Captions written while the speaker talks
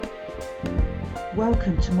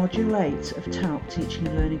Welcome to Module 8 of TALP Teaching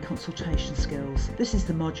and Learning Consultation Skills. This is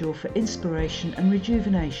the module for inspiration and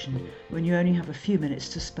rejuvenation when you only have a few minutes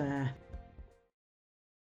to spare.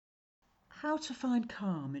 How to find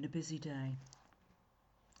calm in a busy day.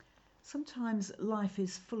 Sometimes life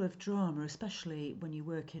is full of drama, especially when you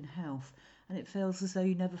work in health, and it feels as though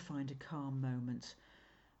you never find a calm moment.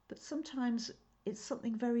 But sometimes it's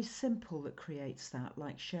something very simple that creates that,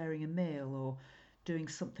 like sharing a meal or doing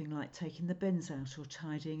something like taking the bins out or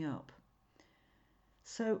tidying up.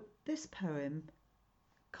 So this poem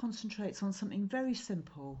concentrates on something very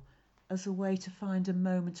simple as a way to find a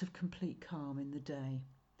moment of complete calm in the day.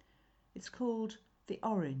 It's called The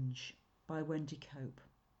Orange by Wendy Cope.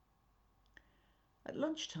 At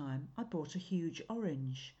lunchtime I bought a huge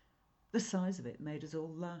orange. The size of it made us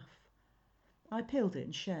all laugh. I peeled it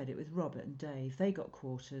and shared it with Robert and Dave. They got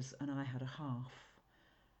quarters and I had a half.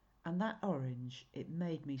 And that orange, it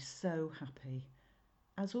made me so happy,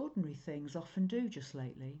 as ordinary things often do just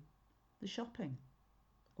lately. The shopping,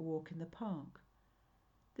 a walk in the park.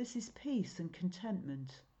 This is peace and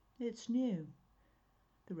contentment. It's new.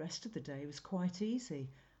 The rest of the day was quite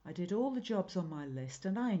easy. I did all the jobs on my list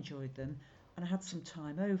and I enjoyed them, and I had some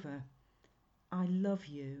time over. I love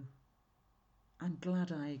you. I'm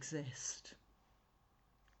glad I exist.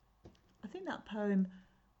 I think that poem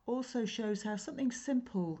also shows how something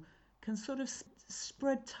simple can sort of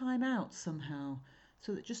spread time out somehow,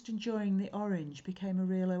 so that just enjoying the orange became a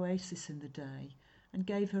real oasis in the day and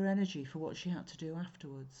gave her energy for what she had to do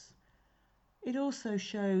afterwards. It also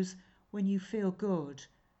shows when you feel good,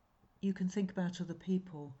 you can think about other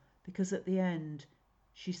people, because at the end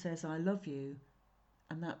she says, I love you,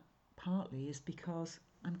 and that partly is because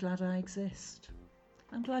I'm glad I exist.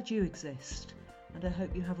 I'm glad you exist, and I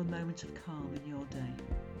hope you have a moment of calm in your day.